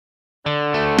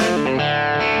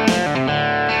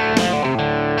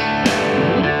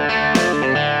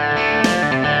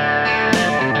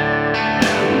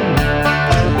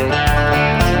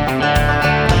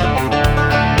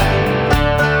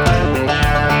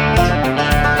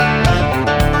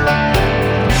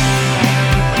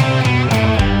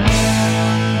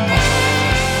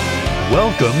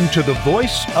to the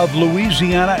Voice of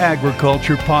Louisiana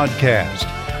Agriculture podcast,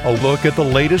 a look at the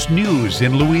latest news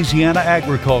in Louisiana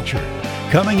agriculture.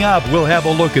 Coming up, we'll have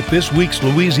a look at this week's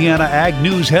Louisiana Ag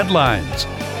News headlines.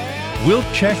 We'll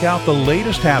check out the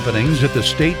latest happenings at the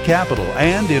state capitol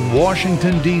and in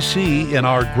Washington, D.C. in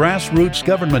our grassroots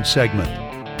government segment.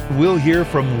 We'll hear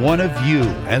from one of you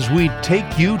as we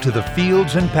take you to the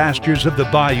fields and pastures of the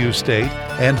Bayou State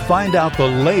and find out the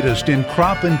latest in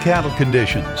crop and cattle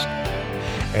conditions.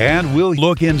 And we'll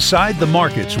look inside the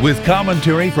markets with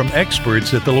commentary from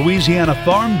experts at the Louisiana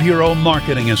Farm Bureau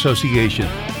Marketing Association.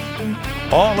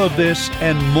 All of this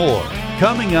and more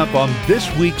coming up on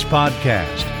this week's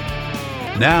podcast.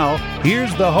 Now,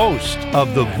 here's the host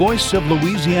of the Voice of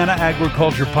Louisiana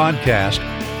Agriculture podcast,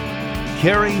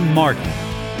 Carrie Martin.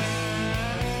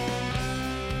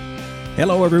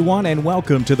 Hello, everyone, and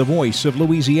welcome to the Voice of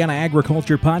Louisiana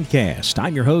Agriculture podcast.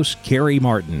 I'm your host, Carrie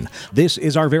Martin. This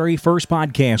is our very first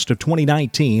podcast of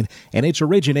 2019, and it's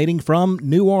originating from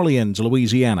New Orleans,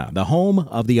 Louisiana, the home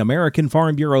of the American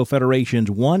Farm Bureau Federation's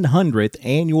 100th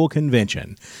annual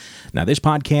convention. Now, this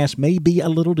podcast may be a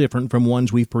little different from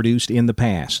ones we've produced in the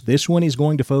past. This one is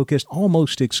going to focus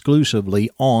almost exclusively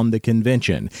on the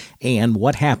convention and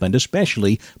what happened,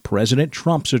 especially President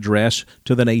Trump's address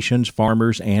to the nation's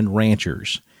farmers and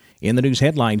ranchers. In the news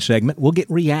headline segment, we'll get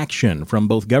reaction from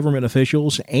both government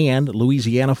officials and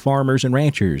Louisiana farmers and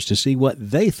ranchers to see what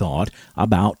they thought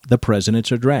about the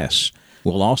president's address.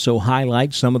 We'll also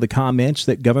highlight some of the comments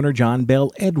that Governor John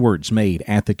Bel Edwards made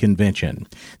at the convention.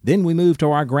 Then we move to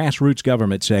our grassroots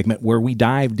government segment where we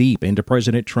dive deep into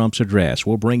President Trump's address.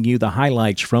 We'll bring you the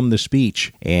highlights from the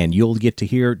speech, and you'll get to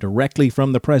hear directly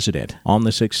from the president on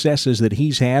the successes that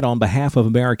he's had on behalf of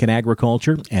American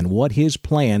agriculture and what his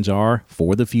plans are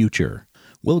for the future.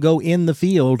 We'll go in the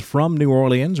field from New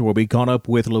Orleans. We'll be caught up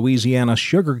with Louisiana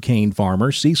sugarcane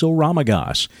farmer Cecil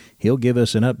Ramagos. He'll give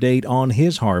us an update on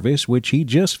his harvest, which he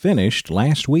just finished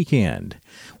last weekend.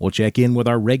 We'll check in with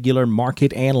our regular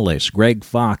market analysts, Greg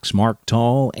Fox, Mark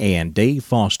Tall, and Dave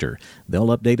Foster. They'll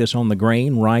update us on the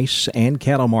grain, rice, and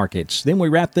cattle markets. Then we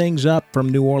wrap things up from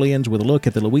New Orleans with a look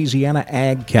at the Louisiana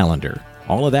Ag Calendar.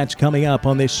 All of that's coming up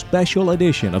on this special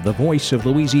edition of the Voice of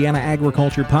Louisiana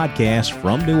Agriculture podcast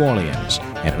from New Orleans.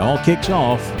 And it all kicks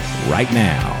off right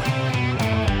now.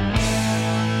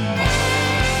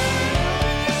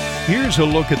 Here's a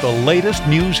look at the latest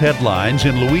news headlines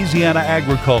in Louisiana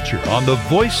agriculture on the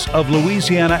Voice of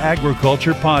Louisiana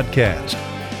Agriculture podcast.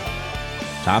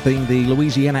 Topping the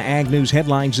Louisiana Ag News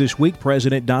headlines this week,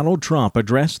 President Donald Trump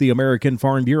addressed the American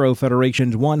Farm Bureau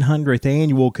Federation's 100th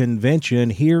annual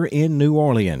convention here in New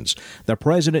Orleans. The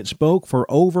president spoke for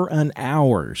over an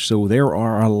hour, so there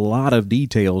are a lot of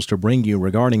details to bring you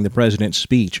regarding the president's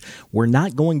speech. We're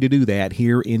not going to do that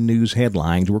here in News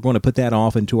Headlines. We're going to put that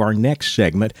off into our next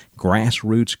segment,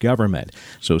 Grassroots Government.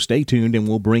 So stay tuned and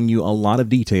we'll bring you a lot of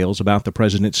details about the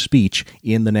president's speech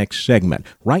in the next segment.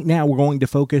 Right now, we're going to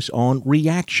focus on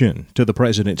reaction to the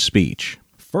president's speech.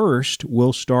 First,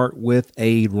 we'll start with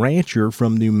a rancher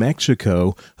from New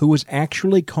Mexico who was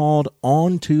actually called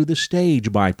onto the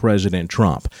stage by President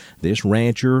Trump. This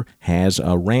rancher has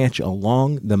a ranch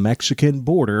along the Mexican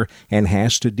border and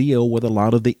has to deal with a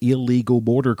lot of the illegal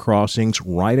border crossings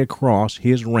right across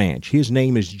his ranch. His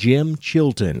name is Jim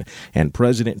Chilton, and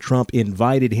President Trump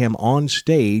invited him on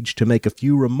stage to make a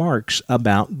few remarks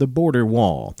about the border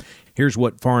wall. Here's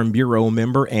what Farm Bureau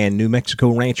member and New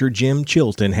Mexico rancher Jim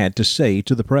Chilton had to say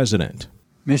to the president.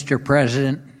 Mr.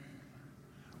 President,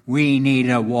 we need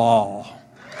a wall.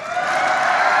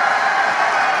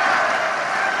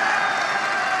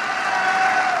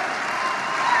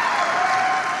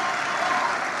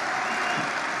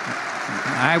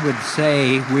 I would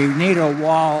say we need a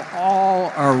wall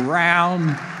all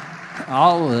around,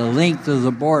 all the length of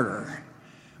the border.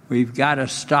 We've got to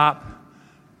stop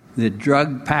the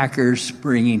drug packers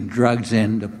bringing drugs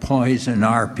in to poison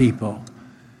our people.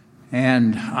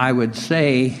 And I would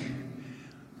say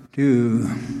to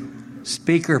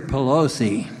Speaker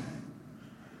Pelosi,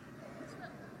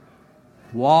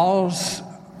 walls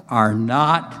are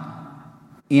not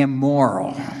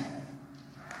immoral.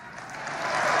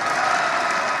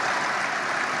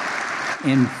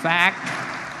 In fact,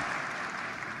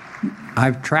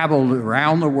 I've traveled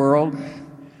around the world,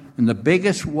 and the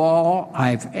biggest wall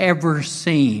I've ever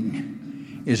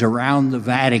seen is around the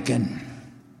Vatican.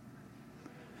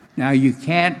 Now, you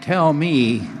can't tell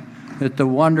me that the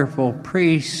wonderful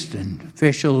priests and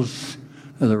officials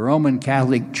of the Roman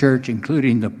Catholic Church,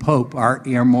 including the Pope, are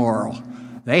immoral.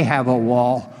 They have a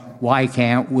wall. Why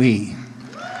can't we?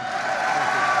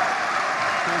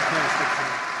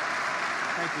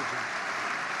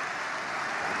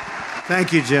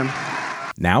 Thank you, Jim.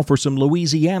 Now for some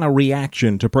Louisiana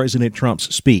reaction to President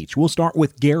Trump's speech. We'll start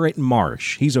with Garrett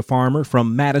Marsh. He's a farmer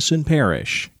from Madison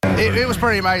Parish. It was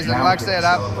pretty amazing. Like I said,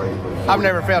 I've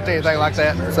never felt anything like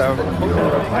that. So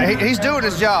he's doing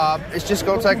his job. It's just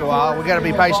going to take a while. We got to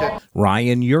be patient.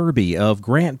 Ryan Yerby of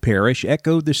Grant Parish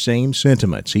echoed the same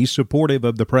sentiments. He's supportive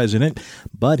of the president,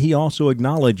 but he also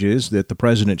acknowledges that the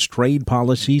president's trade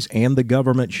policies and the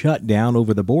government shutdown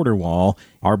over the border wall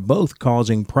are both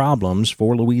causing problems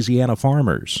for Louisiana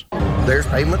farmers. There's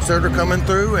payments that are coming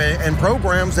through and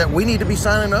programs that we need to be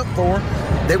signing up for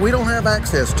that we don't have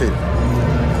access to.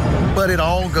 But it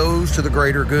all goes to the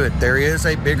greater good. There is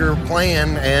a bigger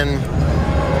plan,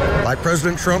 and like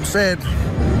President Trump said,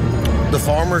 the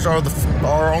farmers are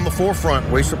on the forefront.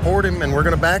 We support him, and we're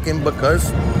going to back him because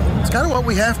it's kind of what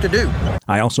we have to do.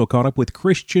 I also caught up with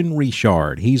Christian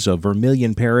Richard. He's a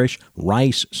Vermilion Parish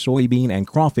rice, soybean, and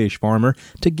crawfish farmer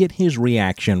to get his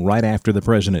reaction right after the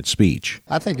president's speech.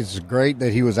 I think it's great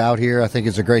that he was out here. I think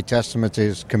it's a great testament to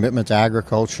his commitment to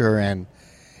agriculture, and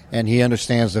he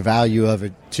understands the value of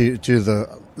it to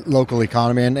the local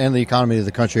economy and the economy of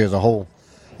the country as a whole.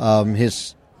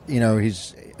 He's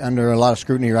under a lot of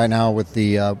scrutiny right now with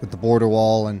the border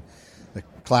wall and the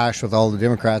clash with all the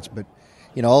Democrats, but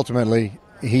ultimately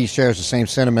he shares the same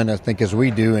sentiment, I think, as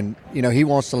we do, and he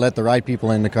wants to let the right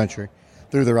people in the country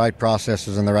through the right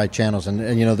processes and the right channels, and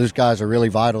those guys are really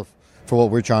vital for what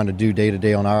we're trying to do day to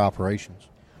day on our operations.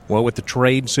 Well, with the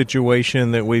trade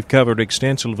situation that we've covered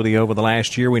extensively over the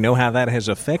last year, we know how that has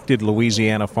affected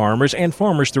Louisiana farmers and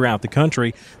farmers throughout the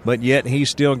country, but yet he's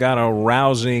still got a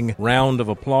rousing round of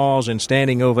applause and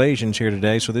standing ovations here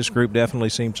today, so this group definitely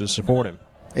seems to support him.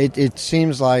 It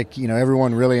seems like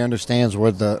everyone really understands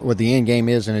what the end game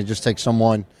is, and it just takes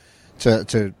someone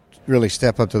to really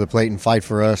step up to the plate and fight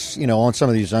for us, on some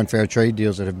of these unfair trade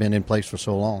deals that have been in place for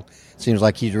so long. It seems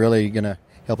like he's really going to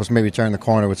help us maybe turn the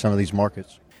corner with some of these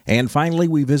markets. And finally,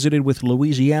 we visited with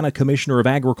Louisiana Commissioner of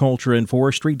Agriculture and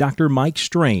Forestry, Dr. Mike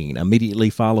Strain, immediately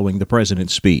following the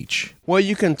president's speech. Well,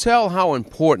 you can tell how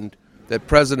important that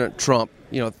President Trump,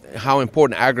 how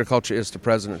important agriculture is to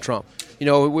President Trump. We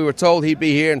were told he'd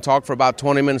be here and talk for about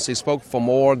 20 minutes. He spoke for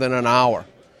more than an hour.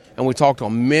 And we talked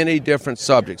on many different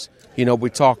subjects. We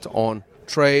talked on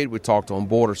trade, we talked on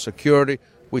border security,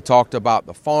 we talked about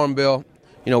the Farm Bill.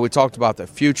 We talked about the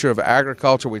future of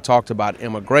agriculture. We talked about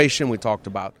immigration. We talked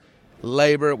about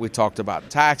labor. We talked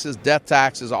about taxes, death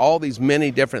taxes, all these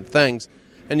many different things.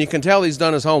 And you can tell he's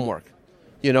done his homework,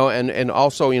 and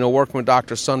also, working with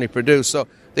Dr. Sonny Perdue. So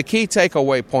the key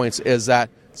takeaway points is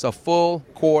that it's a full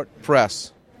court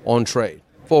press on trade,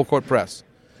 full court press.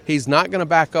 He's not going to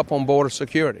back up on border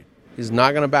security. He's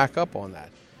not going to back up on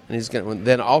that. And it's going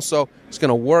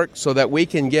to work so that we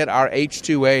can get our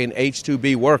H-2A and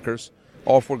H-2B workers,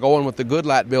 or if we're going with the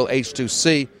Goodlatte bill,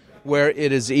 H2C, where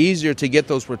it is easier to get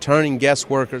those returning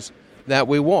guest workers that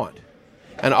we want.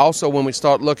 And also when we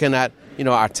start looking at,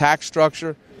 our tax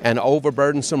structure and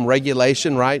overburdensome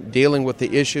regulation, right, dealing with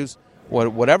the issues,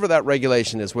 whatever that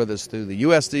regulation is, whether it's through the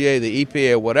USDA, the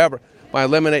EPA, or whatever, by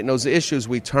eliminating those issues,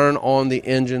 we turn on the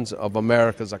engines of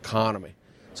America's economy.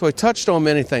 So he touched on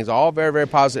many things, all very, very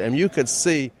positive. And you could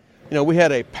see, we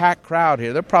had a packed crowd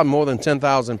here. There are probably more than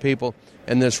 10,000 people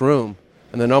in this room,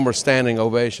 and the number of standing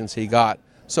ovations he got.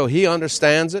 So he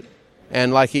understands it,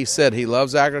 and like he said, he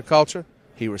loves agriculture,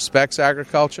 he respects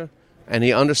agriculture, and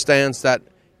he understands that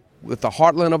with the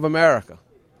heartland of America,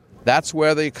 that's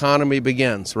where the economy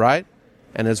begins, right?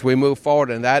 And as we move forward,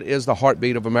 and that is the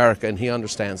heartbeat of America, and he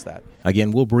understands that.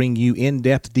 Again, we'll bring you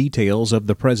in-depth details of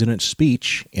the president's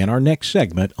speech in our next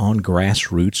segment on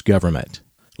grassroots government.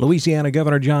 Louisiana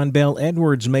Governor John Bel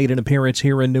Edwards made an appearance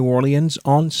here in New Orleans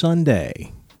on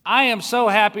Sunday. I am so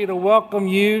happy to welcome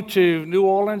you to New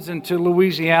Orleans and to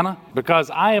Louisiana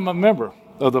because I am a member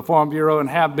of the Farm Bureau and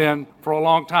have been for a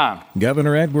long time.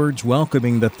 Governor Edwards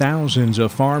welcoming the thousands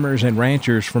of farmers and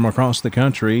ranchers from across the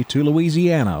country to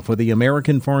Louisiana for the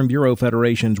American Farm Bureau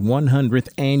Federation's 100th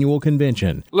annual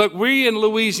convention. Look, we in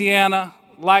Louisiana,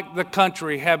 like the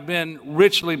country, have been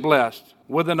richly blessed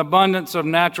with an abundance of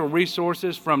natural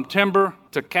resources from timber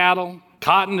to cattle,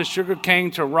 cotton to sugarcane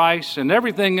to rice, and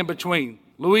everything in between.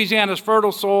 Louisiana's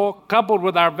fertile soil, coupled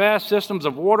with our vast systems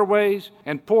of waterways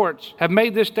and ports, have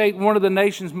made this state one of the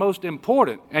nation's most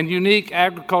important and unique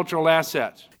agricultural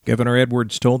assets. Governor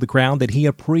Edwards told the crowd that he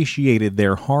appreciated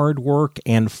their hard work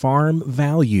and farm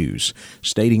values,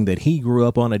 stating that he grew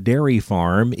up on a dairy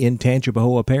farm in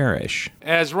Tangipahoa Parish.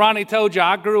 As Ronnie told you,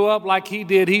 I grew up like he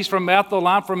did. He's from Ethel,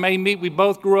 I'm from Amite. We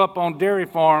both grew up on dairy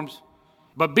farms.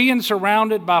 But being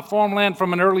surrounded by farmland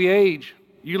from an early age,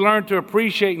 you learn to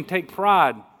appreciate and take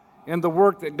pride in the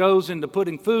work that goes into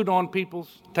putting food on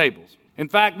people's tables. In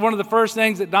fact, one of the first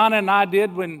things that Donna and I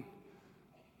did when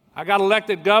I got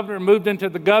elected governor and moved into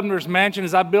the governor's mansion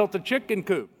is I built a chicken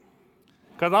coop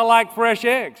because I like fresh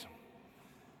eggs.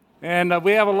 And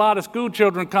we have a lot of school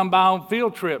children come by on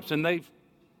field trips, and they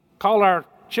call our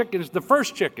chickens the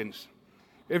first chickens.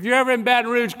 If you're ever in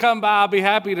Baton Rouge, come by. I'll be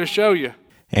happy to show you.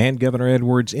 And Governor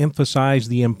Edwards emphasized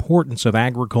the importance of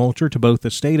agriculture to both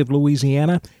the state of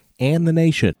Louisiana and the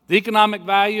nation. The economic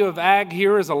value of ag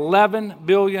here is $11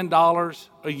 billion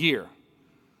a year.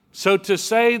 So to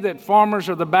say that farmers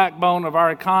are the backbone of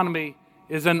our economy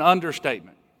is an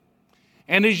understatement.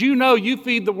 And as you know, you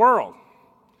feed the world.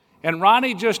 And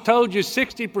Ronnie just told you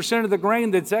 60% of the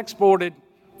grain that's exported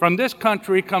from this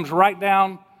country comes right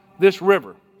down this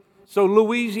river. So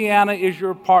Louisiana is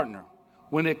your partner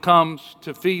when it comes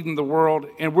to feeding the world,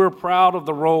 and we're proud of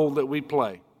the role that we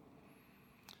play.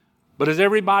 But as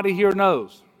everybody here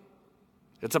knows,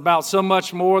 it's about so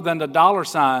much more than the dollar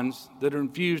signs that are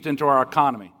infused into our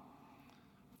economy.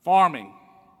 Farming,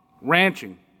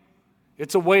 ranching,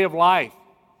 it's a way of life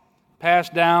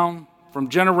passed down from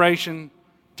generation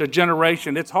to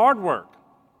generation. It's hard work.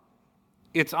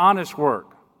 It's honest work.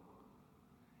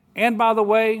 And by the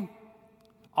way,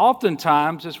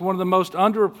 oftentimes it's one of the most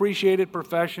underappreciated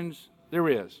professions there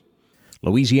is.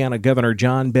 Louisiana Governor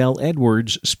John Bel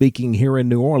Edwards speaking here in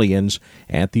New Orleans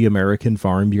at the American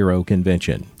Farm Bureau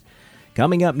Convention.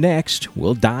 Coming up next,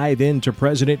 we'll dive into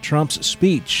President Trump's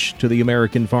speech to the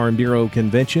American Farm Bureau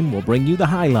Convention. We'll bring you the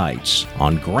highlights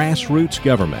on grassroots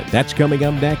government. That's coming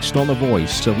up next on the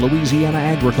Voice of Louisiana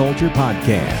Agriculture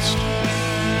podcast.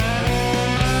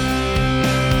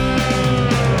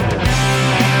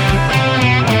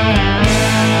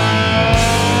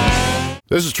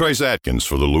 This is Trace Atkins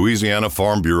for the Louisiana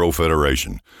Farm Bureau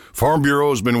Federation. Farm Bureau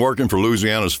has been working for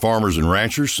Louisiana's farmers and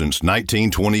ranchers since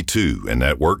 1922, and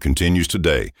that work continues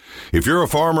today. If you're a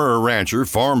farmer or rancher,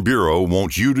 Farm Bureau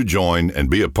wants you to join and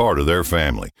be a part of their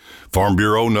family. Farm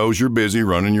Bureau knows you're busy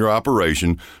running your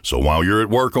operation, so while you're at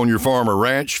work on your farm or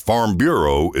ranch, Farm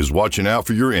Bureau is watching out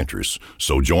for your interests.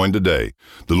 So join today.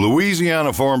 The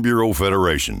Louisiana Farm Bureau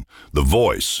Federation, the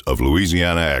voice of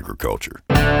Louisiana agriculture.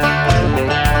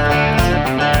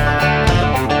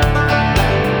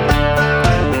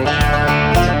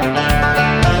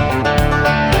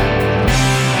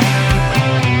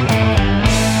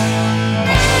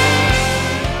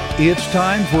 It's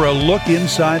time for a look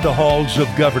inside the halls of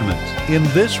government in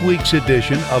this week's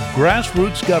edition of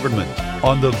Grassroots Government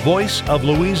on the Voice of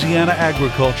Louisiana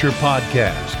Agriculture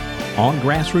podcast. On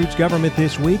Grassroots Government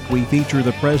this week, we feature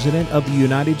the President of the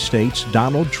United States,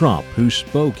 Donald Trump, who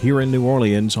spoke here in New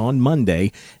Orleans on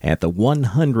Monday at the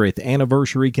 100th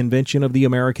anniversary convention of the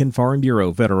American Farm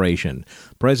Bureau Federation.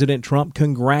 President Trump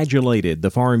congratulated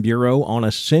the Farm Bureau on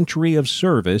a century of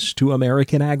service to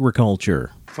American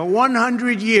agriculture. For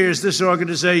 100 years, this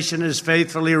organization has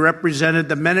faithfully represented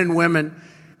the men and women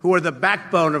who are the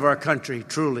backbone of our country,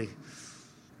 truly.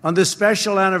 On this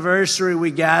special anniversary, we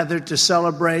gathered to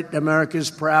celebrate America's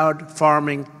proud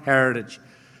farming heritage.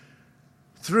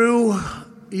 Through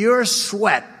your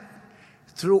sweat,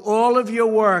 through all of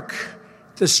your work,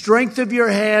 the strength of your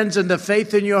hands and the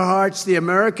faith in your hearts, the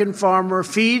American farmer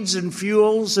feeds and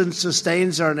fuels and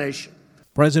sustains our nation.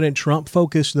 President Trump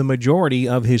focused the majority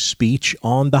of his speech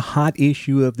on the hot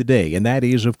issue of the day, and that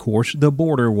is, of course, the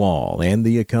border wall and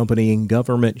the accompanying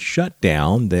government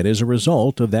shutdown that is a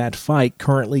result of that fight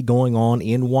currently going on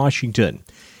in Washington.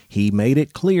 He made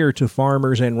it clear to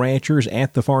farmers and ranchers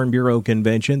at the Farm Bureau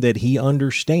Convention that he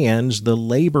understands the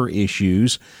labor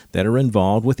issues that are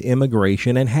involved with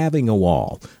immigration and having a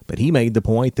wall. But he made the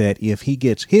point that if he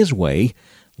gets his way,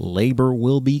 labor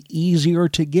will be easier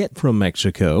to get from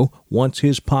Mexico once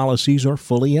his policies are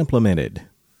fully implemented.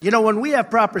 You know, when we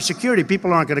have proper security,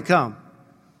 people aren't going to come,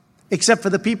 except for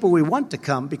the people we want to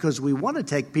come because we want to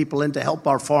take people in to help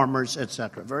our farmers,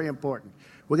 etc. Very important.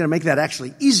 We're going to make that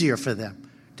actually easier for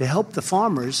them to help the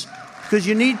farmers because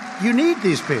you need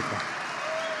these people.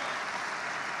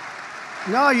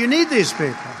 No, you need these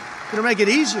people. We're going to make it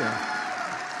easier.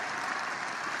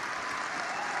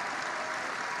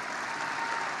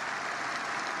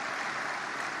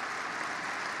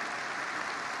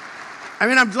 I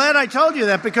mean, I'm glad I told you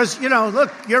that because, you know,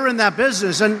 look, you're in that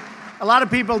business and a lot of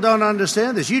people don't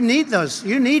understand this. You need those.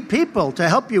 You need people to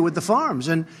help you with the farms.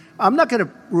 And I'm not going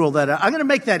to rule that out. I'm going to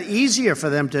make that easier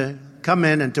for them to come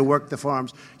in and to work the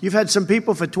farms. You've had some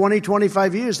people for 20,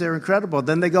 25 years. They're incredible.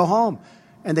 Then they go home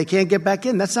and they can't get back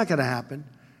in. That's not going to happen.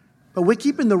 But we're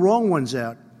keeping the wrong ones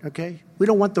out, okay? We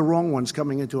don't want the wrong ones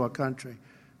coming into our country.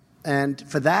 And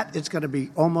for that, it's going to be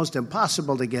almost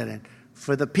impossible to get in.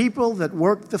 for the people that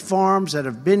work the farms, that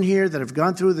have been here, that have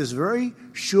gone through this very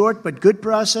short but good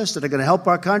process, that are going to help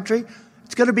our country.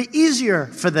 It's going to be easier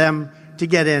for them to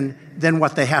get in than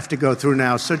what they have to go through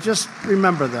now. So just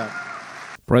remember that.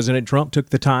 President Trump took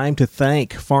the time to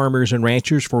thank farmers and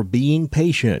ranchers for being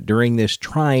patient during this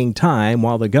trying time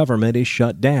while the government is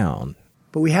shut down.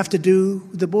 But we have to do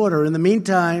the border. In the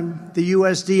meantime, the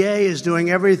USDA is doing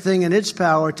everything in its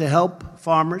power to help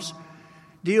farmers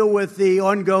deal with the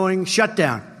ongoing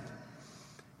shutdown.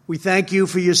 We thank you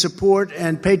for your support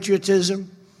and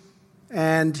patriotism,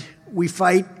 and we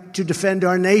fight to defend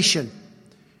our nation.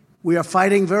 We are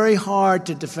fighting very hard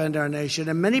to defend our nation,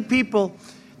 and many people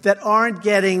that aren't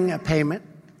getting a payment,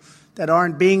 that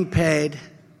aren't being paid,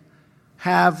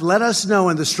 have let us know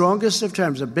in the strongest of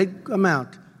terms, a big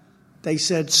amount. They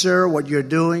said, sir, what you're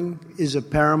doing is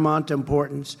of paramount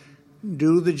importance.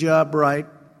 Do the job right,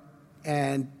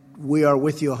 and we are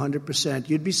with you 100%.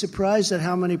 You'd be surprised at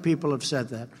how many people have said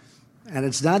that. And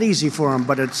it's not easy for them,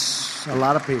 but it's a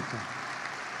lot of people.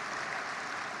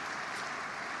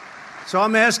 So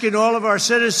I'm asking all of our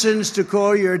citizens to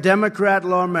call your Democrat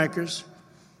lawmakers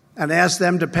and ask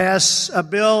them to pass a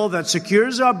bill that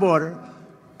secures our border,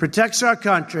 protects our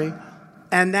country,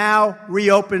 and now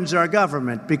reopens our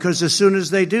government. Because as soon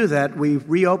as they do that, we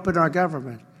reopen our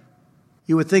government.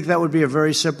 You would think that would be a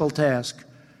very simple task.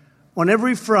 On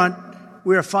every front,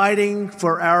 we are fighting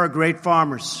for our great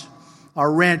farmers,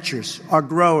 our ranchers, our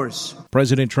growers.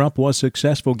 President Trump was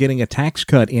successful getting a tax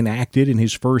cut enacted in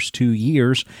his first 2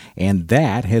 years, and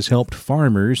that has helped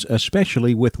farmers,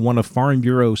 especially with one of Farm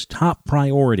Bureau's top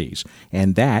priorities,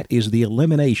 and that is the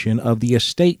elimination of the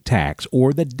estate tax,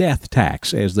 or the death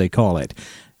tax, as they call it.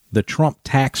 The Trump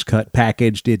tax cut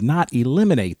package did not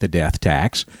eliminate the death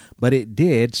tax, but it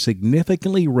did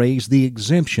significantly raise the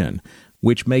exemption,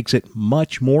 which makes it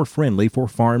much more friendly for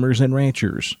farmers and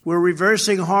ranchers. We're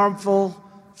reversing harmful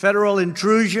federal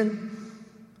intrusion.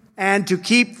 And to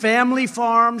keep family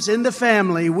farms in the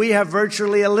family, we have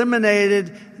virtually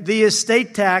eliminated the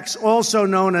estate tax, also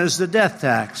known as the death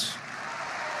tax.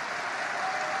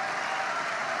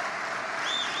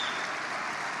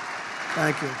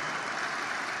 Thank you.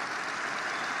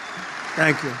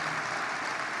 Thank you.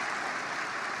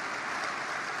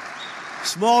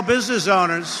 Small business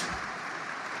owners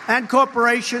and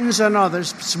corporations and others,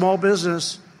 small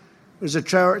business, was a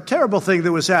terrible thing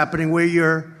that was happening where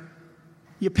your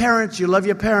parents, you love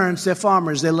your parents, they're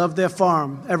farmers, they love their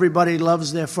farm. Everybody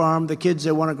loves their farm. The kids,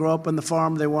 they want to grow up on the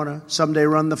farm. They want to someday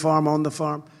run the farm, own the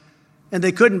farm. And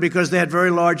they couldn't because they had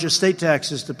very large estate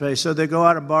taxes to pay. So they go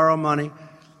out and borrow money.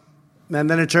 And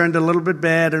then it turned a little bit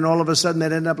bad, and all of a sudden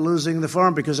they'd end up losing the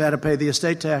farm because they had to pay the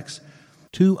estate tax.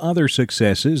 Two other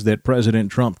successes that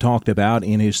President Trump talked about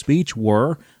in his speech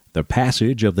were the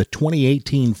passage of the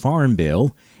 2018 Farm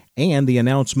Bill and the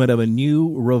announcement of a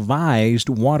new revised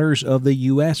Waters of the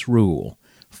U.S. rule.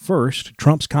 First,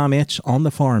 Trump's comments on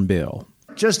the Farm Bill.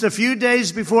 Just a few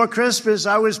days before Christmas,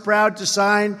 I was proud to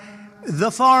sign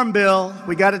the Farm Bill.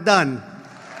 We got it done.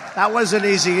 That wasn't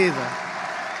easy either.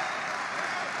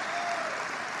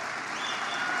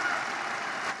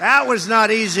 That was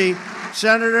not easy.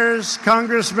 Senators,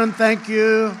 congressmen, thank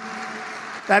you.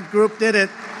 That group did it.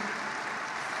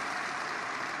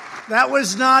 That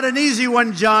was not an easy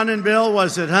one, John and Bill,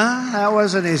 was it, huh? That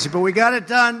wasn't easy, but we got it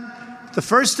done. The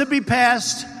first to be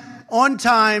passed on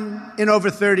time in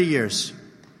over 30 years.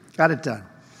 Got it done.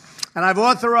 And I've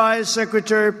authorized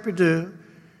Secretary Perdue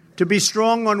to be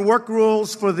strong on work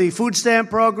rules for the food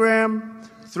stamp program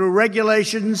through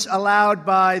regulations allowed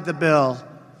by the bill.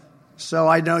 So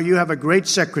I know you have a great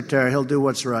secretary. He'll do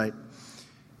what's right.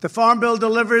 The Farm Bill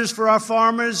delivers for our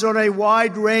farmers on a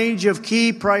wide range of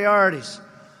key priorities.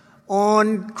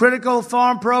 On critical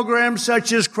farm programs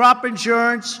such as crop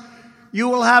insurance, you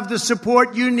will have the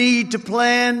support you need to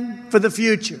plan for the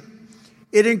future.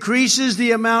 It increases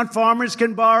the amount farmers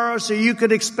can borrow so you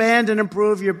can expand and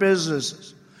improve your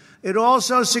businesses. It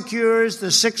also secures the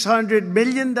 $600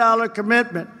 million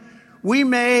commitment we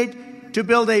made to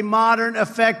build a modern,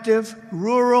 effective,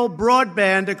 rural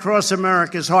broadband across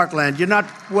America's heartland. You're not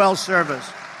well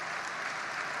serviced.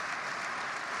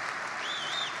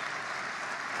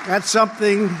 That's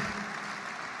something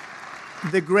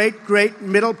the great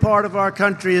middle part of our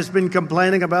country has been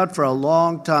complaining about for a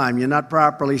long time. You're not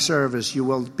properly serviced. You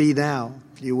will be now.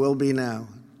 You will be now.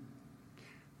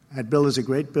 That bill is a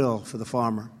great bill for the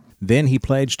farmer. Then he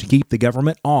pledged to keep the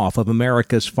government off of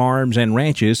America's farms and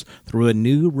ranches through a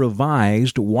new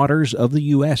revised Waters of the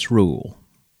U.S. rule.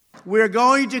 We're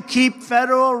going to keep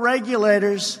federal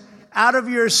regulators out of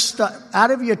your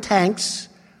tanks,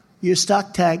 your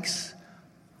stock tanks,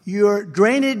 your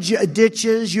drainage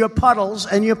ditches, your puddles,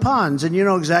 and your ponds. And you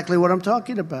know exactly what I'm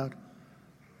talking about.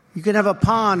 You can have a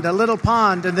pond, a little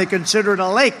pond, and they consider it a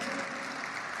lake.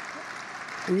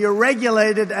 And you're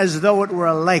regulated as though it were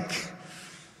a lake.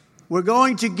 We're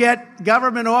going to get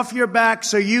government off your back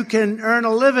so you can earn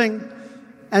a living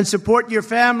and support your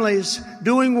families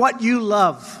doing what you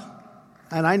love.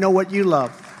 And I know what you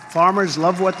love. Farmers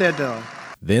love what they're doing.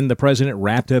 Then the president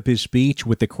wrapped up his speech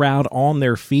with the crowd on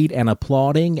their feet and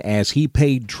applauding as he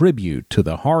paid tribute to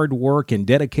the hard work and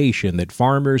dedication that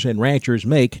farmers and ranchers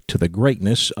make to the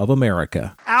greatness of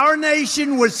America. Our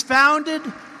nation was founded,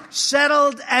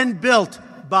 settled, and built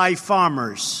by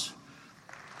farmers.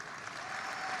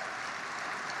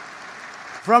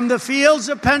 From the fields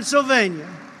of Pennsylvania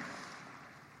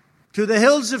to the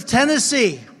hills of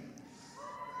Tennessee,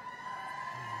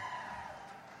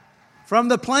 from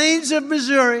the plains of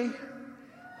Missouri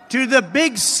to the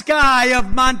big sky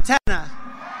of Montana,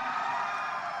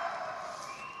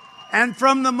 and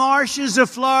from the marshes of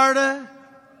Florida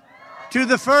to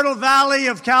the fertile valley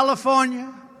of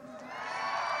California,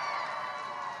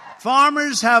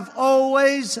 farmers have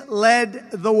always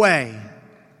led the way.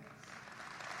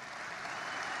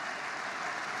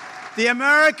 The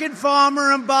American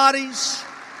farmer embodies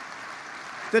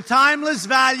the timeless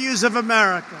values of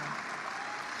America.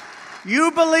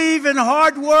 You believe in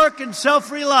hard work and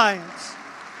self-reliance.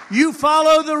 You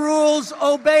follow the rules,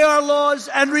 obey our laws,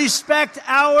 and respect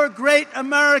our great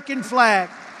American flag.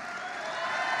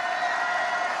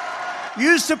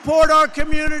 You support our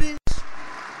communities,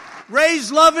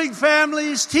 raise loving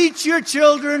families, teach your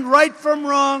children right from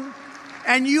wrong,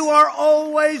 and you are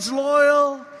always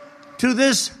loyal to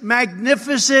this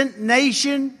magnificent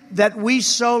nation that we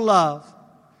so love.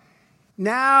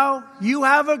 Now you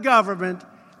have a government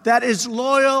that is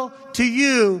loyal to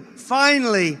you,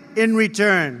 finally, in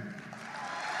return.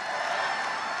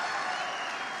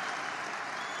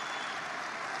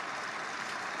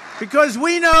 Because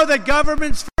we know that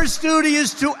government's first duty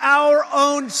is to our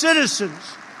own citizens.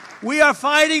 We are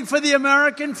fighting for the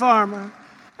American farmer,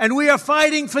 and we are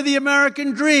fighting for the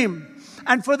American dream,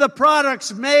 and for the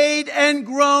products made and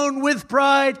grown with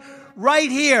pride right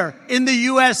here in the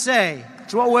USA.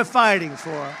 That's what we're fighting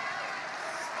for.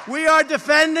 We are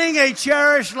defending a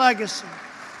cherished legacy,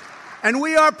 and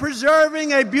we are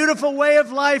preserving a beautiful way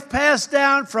of life passed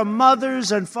down from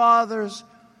mothers and fathers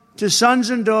to sons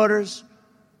and daughters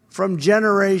from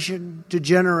generation to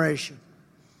generation.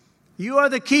 You are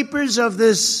the keepers of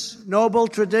this noble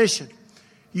tradition.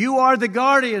 You are the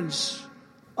guardians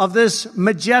of this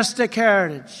majestic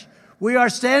heritage. We are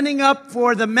standing up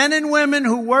for the men and women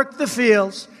who work the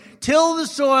fields, till the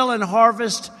soil, and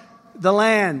harvest the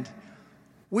land.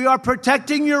 We are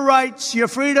protecting your rights, your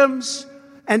freedoms,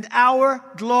 and our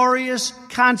glorious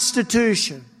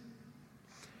Constitution.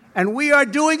 And we are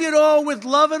doing it all with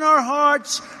love in our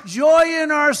hearts, joy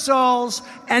in our souls,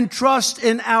 and trust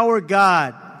in our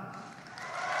God.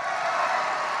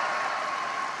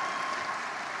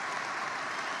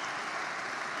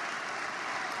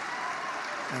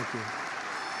 Thank you.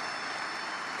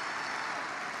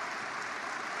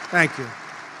 Thank you.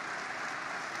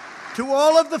 To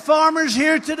all of the farmers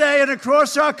here today and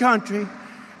across our country,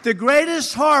 the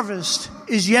greatest harvest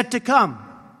is yet to come.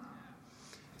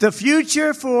 The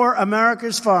future for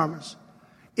America's farmers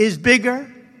is bigger,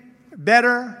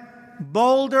 better,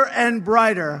 bolder, and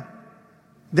brighter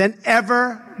than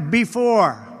ever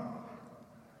before.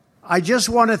 I just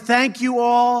want to thank you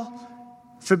all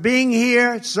for being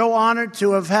here. It's so honored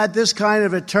to have had this kind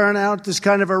of a turnout, this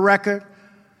kind of a record.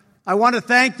 I want to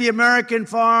thank the American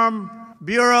Farm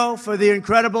Bureau for the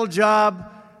incredible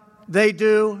job they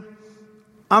do.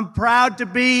 I'm proud to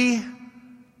be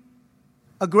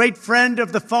a great friend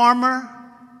of the farmer,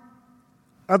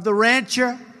 of the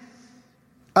rancher,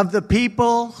 of the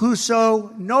people who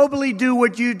so nobly do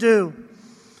what you do.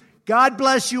 God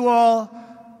bless you all.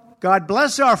 God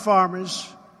bless our farmers.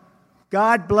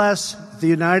 God bless the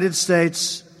United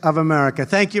States of America.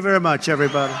 Thank you very much,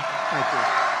 everybody. Thank you.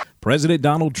 President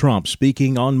Donald Trump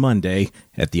speaking on Monday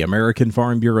at the American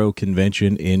Farm Bureau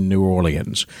Convention in New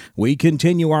Orleans. We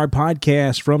continue our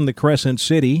podcast from the Crescent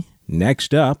City.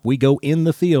 Next up, we go in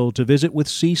the field to visit with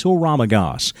Cecil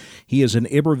Ramagos. He is an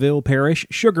Iberville Parish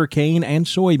sugarcane and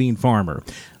soybean farmer.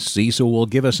 Cecil will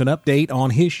give us an update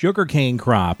on his sugarcane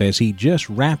crop as he just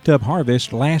wrapped up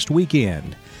harvest last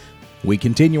weekend. We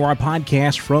continue our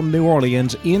podcast from New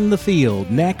Orleans in the field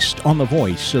next on the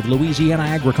Voice of Louisiana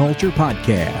Agriculture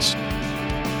podcast.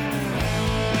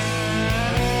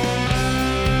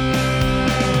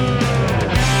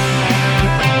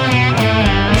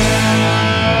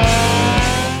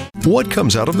 What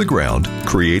comes out of the ground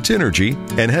creates energy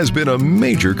and has been a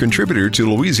major contributor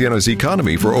to Louisiana's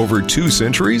economy for over 2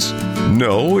 centuries?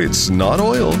 No, it's not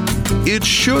oil. It's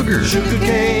sugar.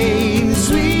 Sugarcane,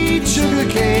 sweet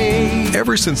sugarcane.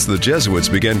 Ever since the Jesuits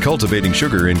began cultivating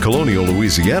sugar in colonial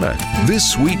Louisiana,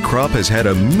 this sweet crop has had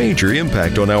a major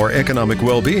impact on our economic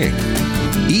well-being.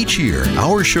 Each year,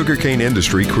 our sugarcane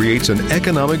industry creates an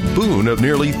economic boon of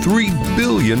nearly $3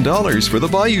 billion for the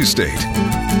Bayou State.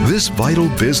 This vital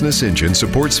business engine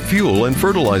supports fuel and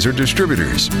fertilizer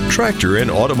distributors, tractor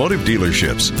and automotive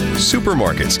dealerships,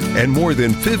 supermarkets, and more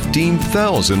than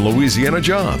 15,000 Louisiana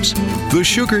jobs. The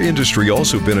sugar industry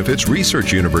also benefits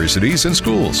research universities and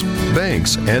schools,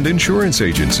 banks, and insurance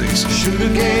agencies.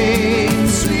 Sugarcane,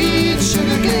 sweet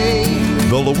sugarcane.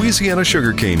 The Louisiana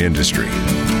sugarcane industry,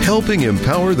 helping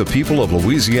empower the people of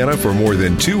Louisiana for more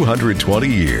than 220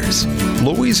 years.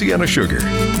 Louisiana Sugar,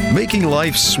 making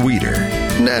life sweeter,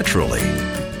 naturally.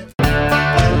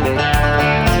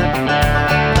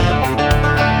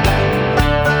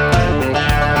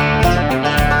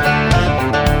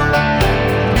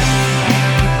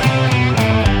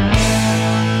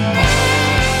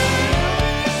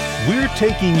 We're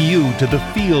taking you to the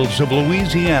fields of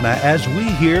Louisiana as we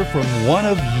hear from one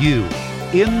of you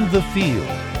in the field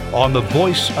on the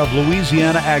Voice of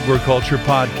Louisiana Agriculture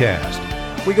podcast.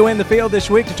 We go in the field this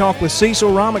week to talk with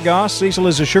Cecil Ramagos. Cecil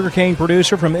is a sugarcane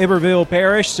producer from Iberville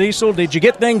Parish. Cecil, did you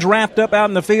get things wrapped up out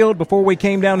in the field before we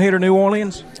came down here to New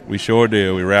Orleans? We sure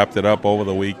did. We wrapped it up over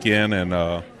the weekend,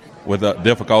 and with the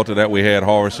difficulty that we had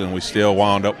harvesting, we still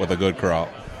wound up with a good crop.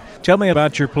 Tell me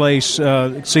about your place,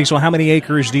 Cecil. How many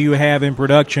acres do you have in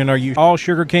production? Are you all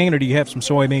sugarcane, or do you have some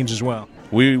soybeans as well?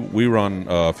 We run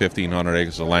 1,500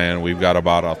 acres of land. We've got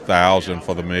about 1,000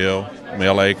 for the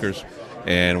mill acres,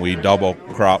 and we double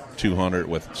crop 200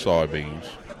 with soybeans.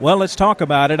 Well, let's talk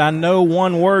about it. I know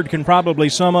one word can probably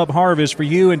sum up harvest for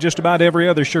you and just about every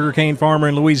other sugarcane farmer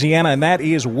in Louisiana, and that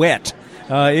is wet.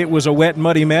 It was a wet,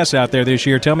 muddy mess out there this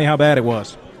year. Tell me how bad it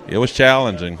was. It was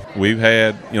challenging. We've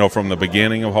had, from the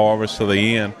beginning of harvest to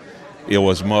the end, it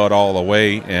was mud all the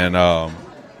way, and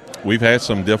we've had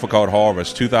some difficult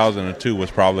harvests. 2002 was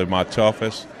probably my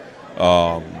toughest.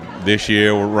 This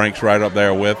year ranks right up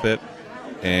there with it.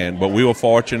 But we were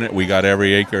fortunate. We got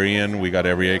every acre in. We got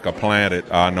every acre planted.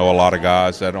 I know a lot of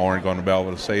guys that aren't going to be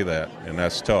able to say that, and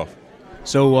that's tough.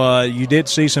 So you did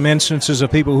see some instances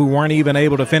of people who weren't even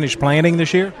able to finish planting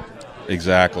this year?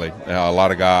 Exactly. A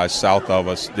lot of guys south of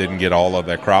us didn't get all of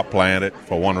their crop planted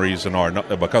for one reason or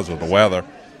another because of the weather,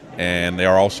 and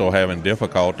they're also having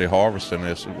difficulty harvesting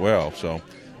this as well. So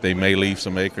they may leave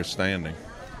some acres standing.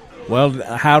 Well,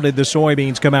 how did the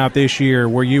soybeans come out this year?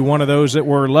 Were you one of those that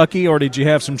were lucky, or did you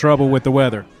have some trouble with the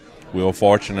weather? We were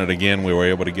fortunate again. We were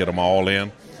able to get them all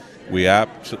in. We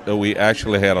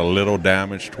actually had a little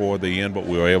damage toward the end, but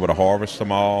we were able to harvest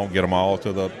them all, get them all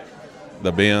to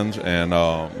the bins, and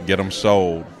get them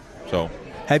sold. So,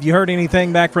 have you heard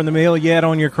anything back from the mill yet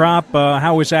on your crop?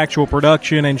 How is actual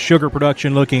production and sugar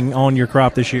production looking on your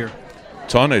crop this year?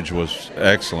 Tonnage was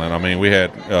excellent. I mean, we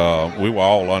were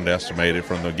all underestimated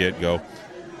from the get-go.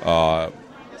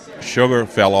 Sugar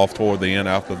fell off toward the end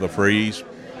after the freeze,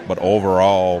 but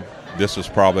overall, this is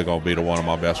probably going to be one of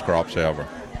my best crops ever.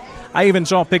 I even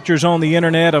saw pictures on the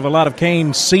internet of a lot of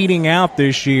cane seeding out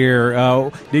this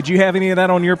year. Did you have any of that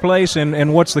on your place,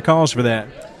 and what's the cause for that?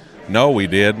 No, we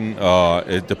didn't.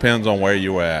 It depends on where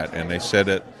you're at, and they said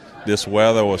that this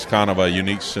weather was kind of a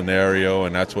unique scenario,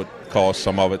 and that's what caused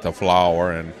some of it to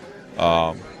flower, and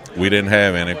we didn't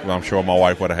have any. I'm sure my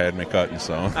wife would have had me cutting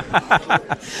some.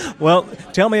 Well,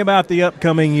 tell me about the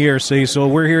upcoming year, Cecil.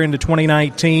 We're here into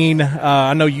 2019.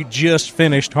 I know you just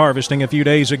finished harvesting a few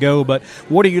days ago, but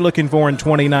what are you looking for in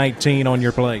 2019 on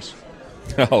your place?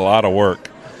 A lot of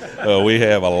work. We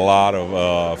have a lot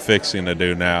of fixing to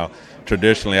do now.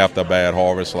 Traditionally, after a bad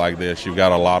harvest like this, you've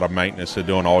got a lot of maintenance to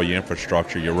doing all your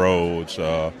infrastructure, your roads,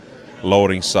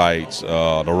 loading sites,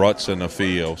 the ruts in the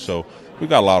field. So we've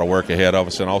got a lot of work ahead of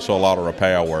us, and also a lot of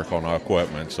repair work on our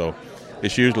equipment. So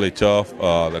it's usually tough.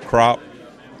 The crop,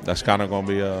 that's kind of going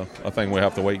to be a thing we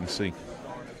have to wait and see.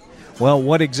 Well,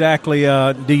 what exactly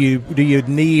do you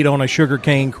need on a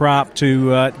sugarcane crop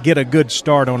to get a good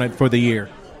start on it for the year?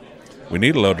 We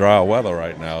need a little dry weather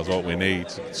right now is what we need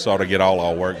to sort of get all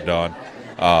our work done.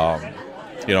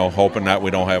 Hoping that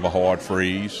we don't have a hard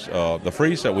freeze. The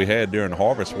freeze that we had during the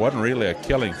harvest wasn't really a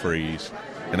killing freeze,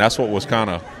 and that's what was kind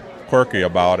of quirky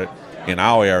about it in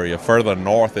our area. Further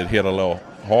north, it hit a little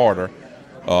harder.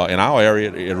 In our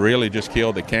area, it really just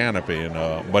killed the canopy,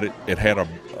 but it had a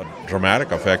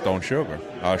dramatic effect on sugar.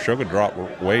 Our sugar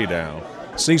dropped way down.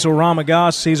 Cecil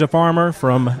Ramagos, he's a farmer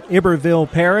from Iberville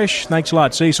Parish. Thanks a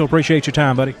lot, Cecil. Appreciate your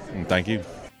time, buddy. Thank you.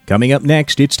 Coming up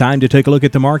next, it's time to take a look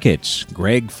at the markets.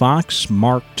 Greg Fox,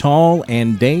 Mark Tall,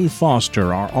 and Dave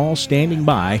Foster are all standing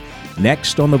by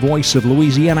next on the Voice of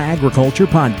Louisiana Agriculture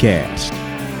podcast.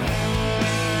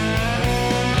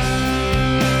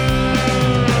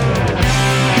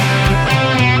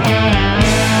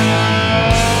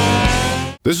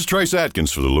 This is Trace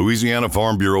Atkins for the Louisiana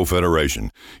Farm Bureau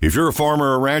Federation. If you're a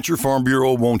farmer or rancher, Farm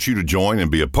Bureau wants you to join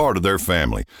and be a part of their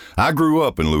family. I grew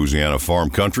up in Louisiana farm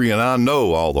country, and I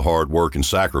know all the hard work and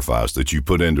sacrifice that you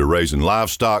put into raising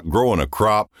livestock, growing a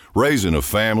crop, raising a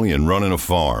family, and running a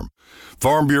farm.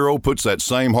 Farm Bureau puts that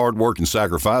same hard work and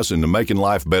sacrifice into making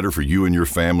life better for you and your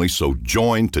family, so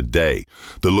join today.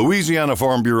 The Louisiana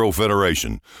Farm Bureau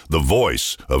Federation, the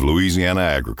voice of Louisiana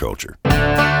agriculture.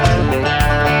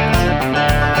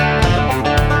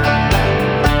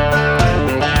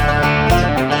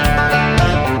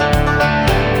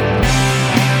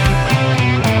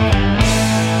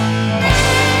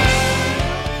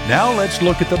 Now let's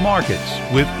look at the markets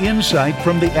with insight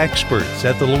from the experts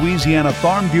at the Louisiana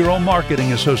Farm Bureau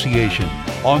Marketing Association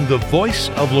on the Voice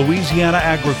of Louisiana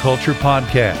Agriculture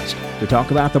podcast. To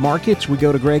talk about the markets, we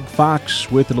go to Greg Fox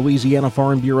with the Louisiana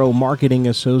Farm Bureau Marketing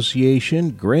Association.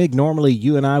 Greg, normally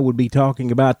you and I would be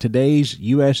talking about today's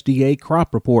USDA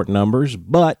crop report numbers,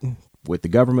 but with the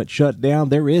government shut down,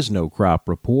 there is no crop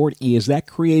report. Is that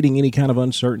creating any kind of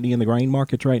uncertainty in the grain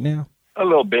markets right now? A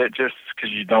little bit, just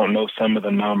because you don't know some of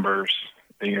the numbers.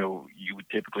 You would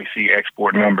typically see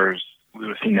export numbers. We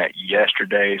would have seen that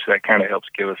yesterday, so that kind of helps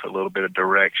give us a little bit of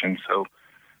direction. So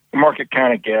the market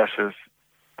kind of guesses,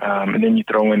 and then you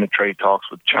throw in the trade talks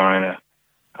with China.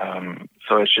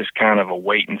 So it's just kind of a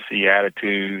wait-and-see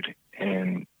attitude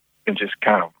and just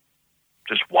kind of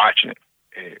just watching it.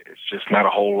 It's just not a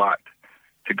whole lot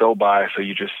to go by, so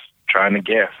you're just trying to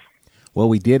guess. Well,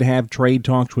 we did have trade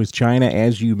talks with China.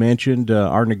 As you mentioned,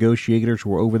 our negotiators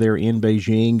were over there in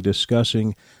Beijing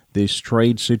discussing this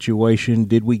trade situation.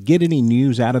 Did we get any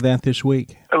news out of that this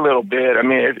week? A little bit. I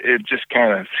mean, it just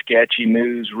kind of sketchy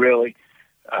news, really.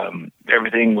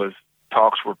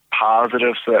 Talks were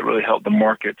positive, so that really helped the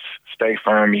markets stay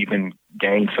firm, even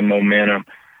gain some momentum.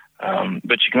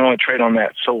 But you can only trade on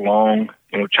that so long.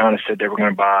 China said they were going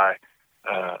to buy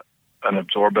an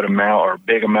absorbent amount or a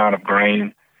big amount of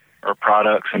grain or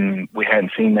products, and we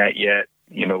hadn't seen that yet.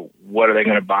 What are they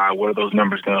going to buy? What are those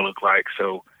numbers going to look like?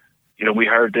 So, we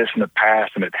heard this in the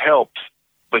past, and it helps,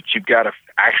 but you've got to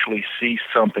actually see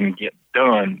something get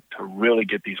done to really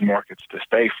get these markets to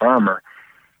stay firmer.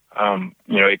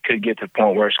 It could get to the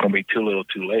point where it's going to be too little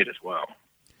too late as well.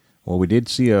 Well, we did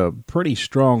see a pretty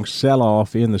strong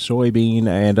sell-off in the soybean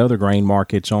and other grain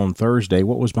markets on Thursday.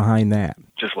 What was behind that?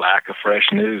 Just lack of fresh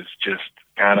news, just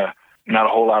kind of not a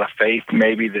whole lot of faith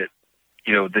maybe that,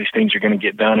 these things are going to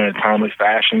get done in a timely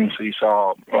fashion. So you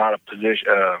saw a lot of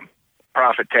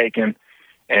profit taken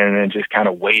and then just kind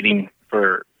of waiting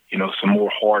for, some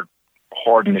more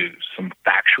hard news, some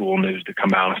factual news to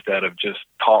come out instead of just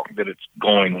talk that it's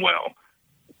going well.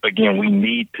 Again, we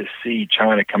need to see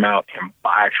China come out and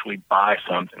actually buy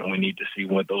something. We need to see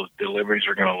what those deliveries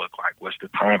are going to look like. What's the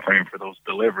time frame for those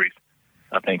deliveries,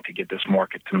 I think, to get this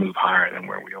market to move higher than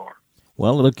where we are.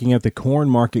 Well, looking at the corn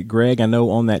market, Greg, I know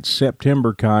on that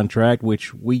September contract,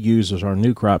 which we use as our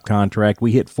new crop contract,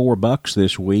 we hit $4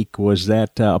 this week. Was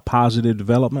that a positive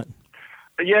development?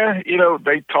 Yeah,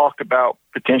 they talked about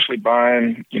potentially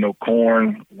buying,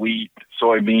 corn, wheat,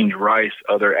 soybeans, rice,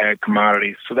 other ag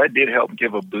commodities. So that did help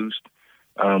give a boost.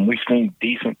 We've seen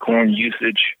decent corn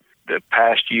usage the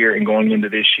past year, and going into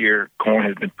this year, corn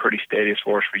has been pretty steady as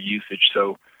far as for usage.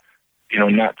 So,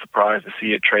 not surprised to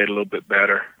see it trade a little bit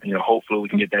better. Hopefully we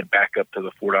can get that back up to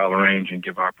the $4 range and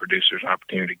give our producers an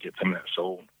opportunity to get some of that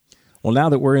sold. Well, now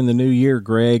that we're in the new year,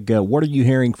 Greg, what are you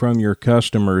hearing from your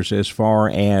customers as far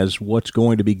as what's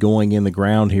going to be going in the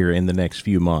ground here in the next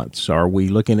few months? Are we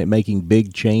looking at making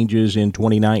big changes in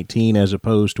 2019 as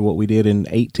opposed to what we did in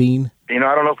 2018? I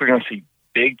don't know if we're going to see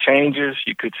big changes.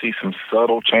 You could see some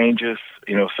subtle changes.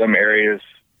 Some areas,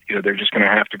 they're just going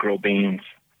to have to grow beans.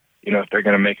 If they're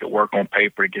going to make it work on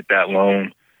paper to get that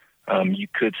loan. You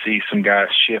could see some guys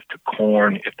shift to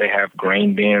corn if they have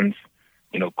grain bins.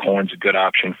 Corn's a good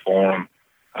option for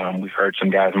them. We've heard some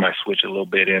guys might switch a little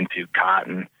bit into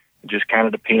cotton. It just kind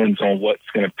of depends on what's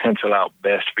going to pencil out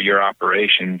best for your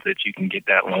operations that you can get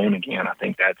that loan again. I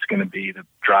think that's going to be the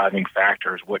driving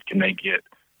factor is what can they get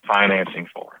financing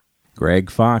for.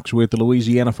 Greg Fox with the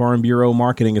Louisiana Farm Bureau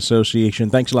Marketing Association.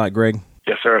 Thanks a lot, Greg.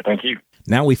 Yes, sir. Thank you.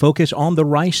 Now we focus on the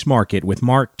rice market with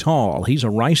Mark Tall. He's a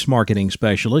rice marketing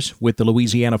specialist with the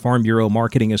Louisiana Farm Bureau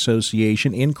Marketing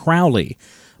Association in Crowley.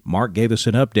 Mark gave us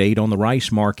an update on the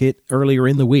rice market earlier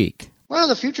in the week. Well,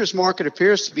 the futures market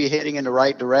appears to be heading in the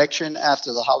right direction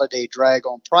after the holiday drag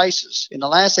on prices. In the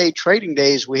last 8 trading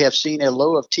days, we have seen a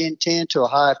low of 10.10 to a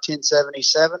high of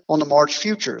 10.77 on the March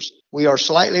futures. We are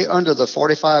slightly under the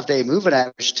 45-day moving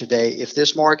average today. If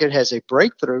this market has a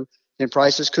breakthrough, then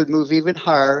prices could move even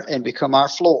higher and become our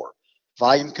floor.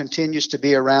 Volume continues to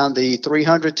be around the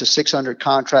 300 to 600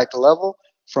 contract level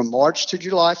from March to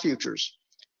July futures.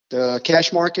 The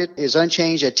cash market is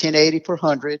unchanged at 10.80 per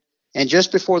hundred. And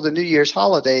just before the New Year's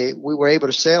holiday, we were able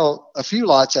to sell a few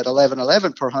lots at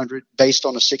 11.11 per hundred based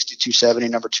on a 62.70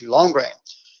 number 2 long grain.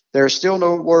 There is still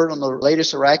no word on the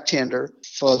latest Iraq tender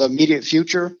for the immediate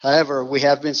future. However, we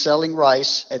have been selling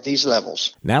rice at these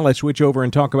levels. Now let's switch over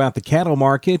and talk about the cattle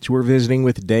markets. We're visiting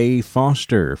with Dave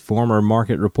Foster, former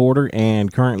market reporter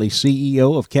and currently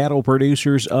CEO of Cattle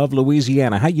Producers of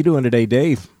Louisiana. How you doing today,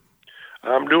 Dave?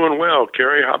 I'm doing well,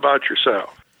 Kerry. How about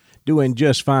yourself? Doing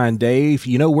just fine, Dave.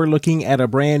 You know, we're looking at a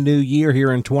brand new year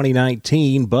here in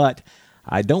 2019, but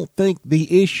I don't think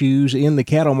the issues in the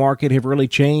cattle market have really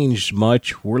changed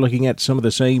much. We're looking at some of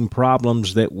the same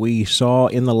problems that we saw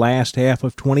in the last half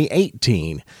of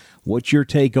 2018. What's your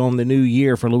take on the new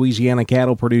year for Louisiana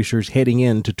cattle producers heading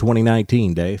into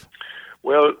 2019, Dave?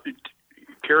 Well,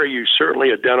 Kerry, you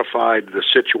certainly identified the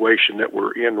situation that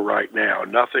we're in right now.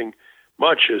 Nothing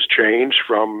much has changed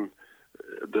from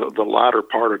the latter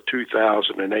part of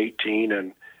 2018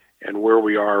 and where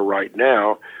we are right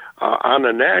now. On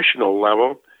a national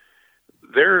level,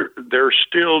 they're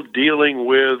still dealing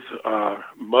with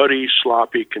muddy,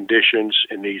 sloppy conditions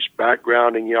in these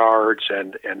backgrounding yards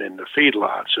and in the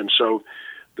feedlots. And so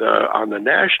on the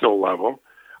national level,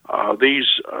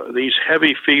 these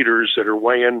heavy feeders that are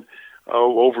weighing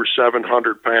over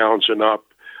 700 pounds and up,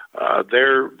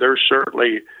 they're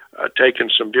certainly taking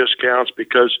some discounts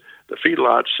because the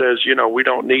feedlot says, we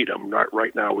don't need them. Not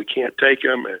right now. We can't take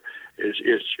them.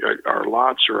 Our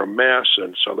lots are a mess,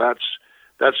 and so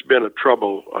that's been a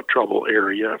trouble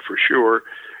area for sure.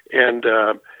 And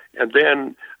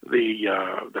then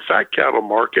the fat cattle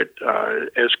market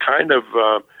has kind of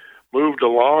moved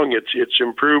along. It's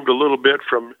improved a little bit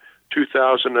from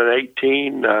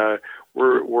 2018.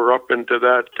 We're up into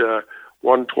that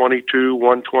 122,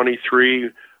 123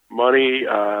 money.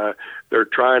 They're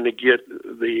trying to get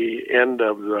the end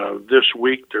of this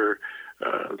week. The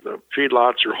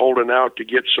feedlots are holding out to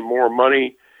get some more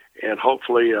money, and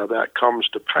hopefully that comes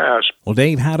to pass. Well,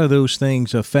 Dave, how do those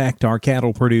things affect our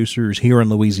cattle producers here in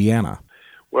Louisiana?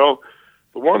 Well,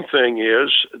 the one thing is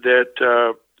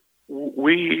that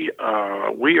we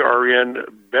are in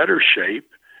better shape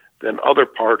than other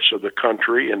parts of the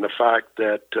country in the fact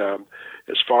that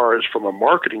as far as from a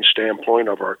marketing standpoint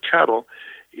of our cattle,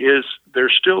 is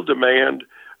there's still demand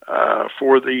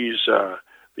for these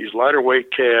lighter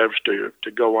weight calves to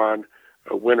go on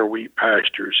winter wheat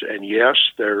pastures. And yes,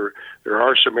 there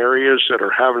are some areas that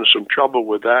are having some trouble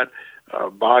with that,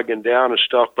 bogging down and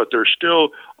stuff, but there's still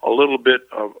a little bit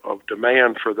of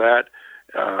demand for that.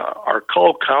 Our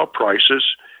cull cow prices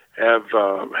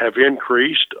have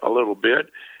increased a little bit.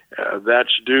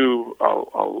 That's due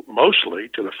mostly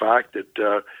to the fact that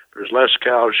there's less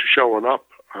cows showing up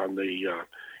on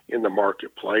in the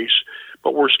marketplace,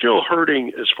 but we're still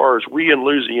hurting as far as we in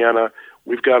Louisiana.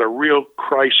 We've got a real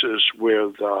crisis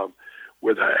with a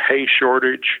hay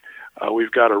shortage.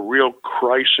 We've got a real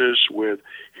crisis with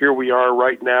here we are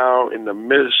right now in the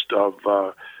midst of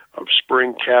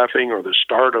spring calving or the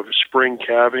start of spring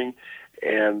calving,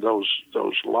 and those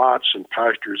lots and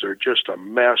pastures are just a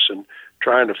mess. And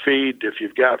trying to feed, if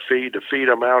you've got feed, to feed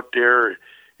them out there,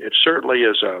 it certainly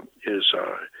is a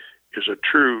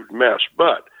true mess.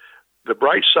 But the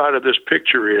bright side of this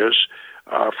picture is,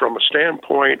 from a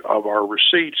standpoint of our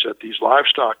receipts at these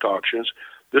livestock auctions,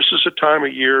 this is a time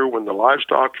of year when the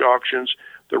livestock auctions,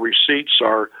 the receipts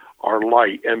are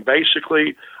light, and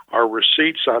basically our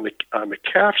receipts on the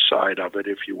calf side of it,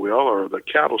 if you will, or the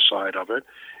cattle side of it,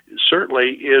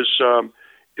 certainly is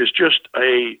just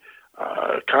a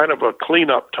kind of a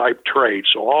cleanup type trade.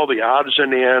 So all the odds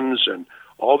and ends and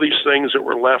all these things that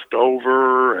were left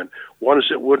over and ones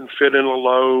that wouldn't fit in a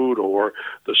load or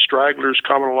the stragglers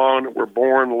coming along that were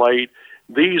born late,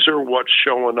 these are what's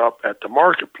showing up at the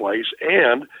marketplace.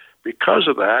 And because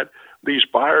of that, these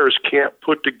buyers can't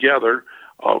put together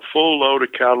a full load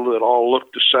of cattle that all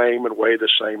look the same and weigh the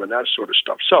same and that sort of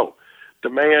stuff. So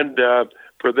demand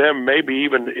for them maybe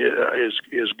even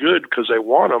is good because they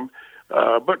want them,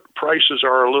 but prices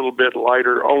are a little bit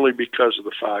lighter only because of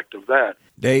the fact of that.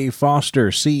 Dave Foster,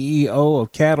 CEO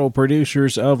of Cattle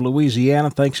Producers of Louisiana.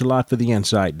 Thanks a lot for the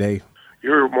insight, Dave.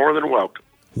 You're more than welcome.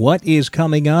 What is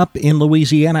coming up in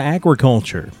Louisiana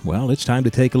agriculture? Well, it's time to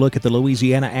take a look at the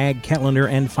Louisiana Ag Calendar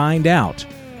and find out.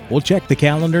 We'll check the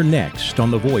calendar next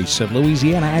on the Voice of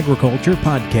Louisiana Agriculture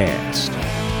podcast.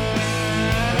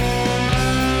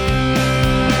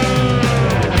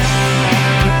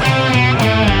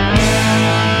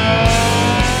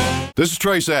 This is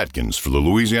Trace Atkins for the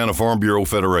Louisiana Farm Bureau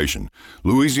Federation.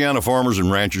 Louisiana farmers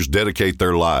and ranchers dedicate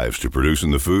their lives to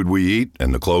producing the food we eat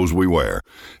and the clothes we wear.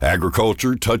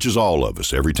 Agriculture touches all of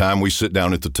us every time we sit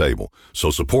down at the table.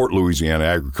 So support Louisiana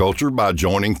agriculture by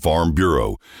joining Farm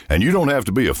Bureau. And you don't have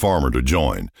to be a farmer to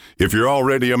join. If you're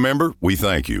already a member, we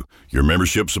thank you. Your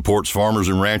membership supports farmers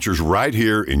and ranchers right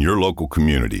here in your local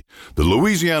community. The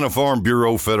Louisiana Farm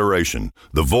Bureau Federation,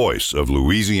 the voice of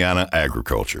Louisiana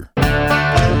agriculture.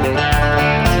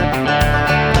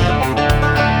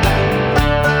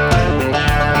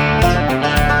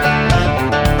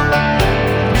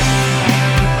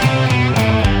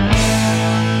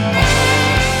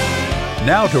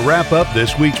 Now to wrap up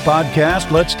this week's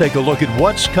podcast, let's take a look at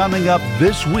what's coming up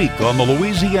this week on the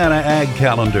Louisiana Ag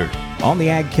Calendar. On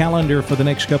the Ag Calendar for the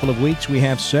next couple of weeks, we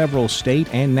have several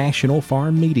state and national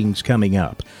farm meetings coming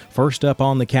up. First up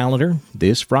on the calendar,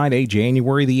 this Friday,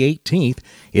 January the 18th,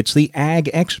 it's the Ag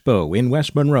Expo in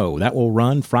West Monroe. That will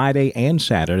run Friday and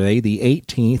Saturday, the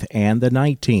 18th and the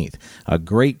 19th. A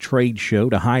great trade show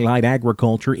to highlight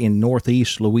agriculture in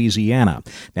Northeast Louisiana.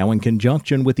 Now, in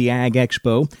conjunction with the Ag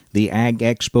Expo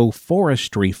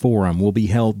Forestry Forum will be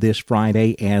held this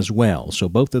Friday as well. So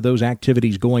both of those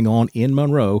activities going on in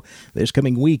Monroe this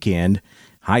coming weekend,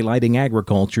 highlighting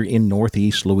agriculture in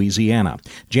Northeast Louisiana.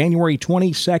 January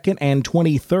 22nd and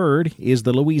 23rd is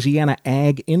the Louisiana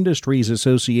Ag Industries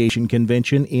Association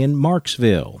Convention in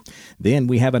Marksville. Then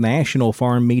we have a national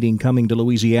farm meeting coming to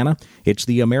Louisiana. It's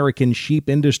the American Sheep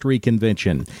Industry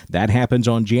Convention. That happens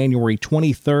on January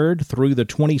 23rd through the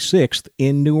 26th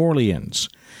in New Orleans.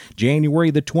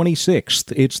 January the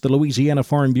 26th, it's the Louisiana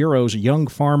Farm Bureau's Young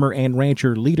Farmer and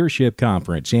Rancher Leadership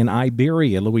Conference in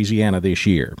Iberia, Louisiana this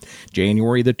year.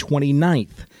 January the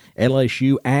 29th,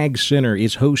 LSU Ag Center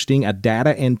is hosting a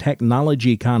Data and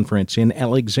Technology Conference in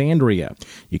Alexandria.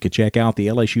 You can check out the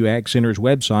LSU Ag Center's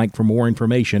website for more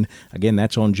information. Again,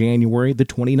 that's on January the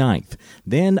 29th.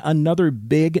 Then another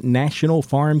big National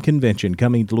Farm Convention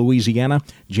coming to Louisiana,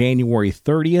 January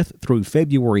 30th through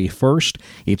February 1st.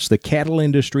 It's the Cattle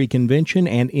Industry Convention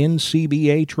and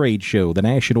NCBA Trade Show, the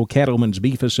National Cattlemen's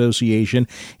Beef Association,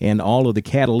 and all of the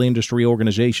cattle industry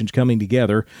organizations coming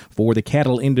together for the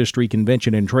Cattle Industry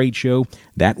Convention and Trade Show.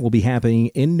 That will be happening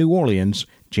in New Orleans,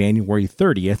 January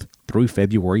 30th through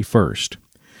February 1st.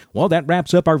 Well, that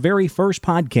wraps up our very first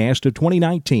podcast of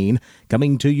 2019,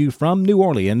 coming to you from New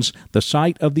Orleans, the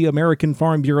site of the American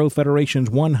Farm Bureau Federation's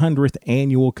 100th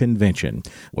Annual Convention.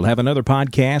 We'll have another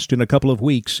podcast in a couple of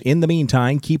weeks. In the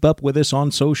meantime, keep up with us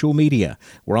on social media.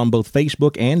 We're on both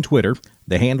Facebook and Twitter.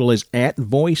 The handle is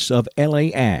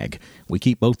 @VoiceOfLAAg. We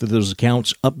keep both of those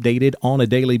accounts updated on a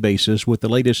daily basis with the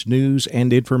latest news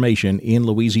and information in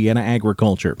Louisiana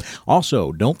agriculture.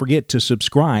 Also, don't forget to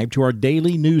subscribe to our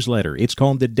daily newsletter. It's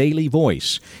called The Daily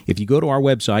Voice. If you go to our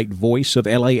website,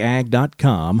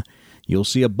 voiceoflaag.com, you'll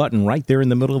see a button right there in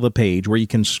the middle of the page where you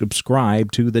can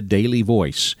subscribe to The Daily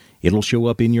Voice. It'll show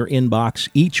up in your inbox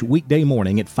each weekday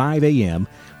morning at 5 a.m.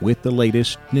 with the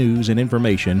latest news and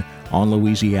information on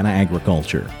Louisiana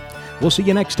agriculture. We'll see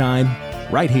you next time,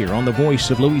 right here on the Voice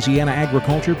of Louisiana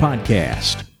Agriculture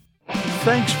podcast.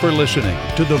 Thanks for listening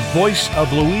to the Voice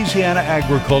of Louisiana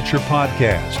Agriculture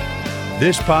podcast.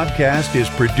 This podcast is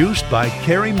produced by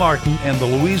Carrie Martin and the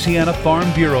Louisiana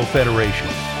Farm Bureau Federation.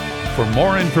 For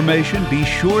more information, be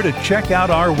sure to check out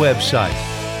our website,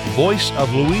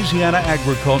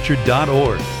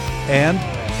 voiceoflouisianaagriculture.org and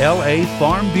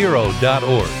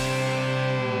lafarmbureau.org.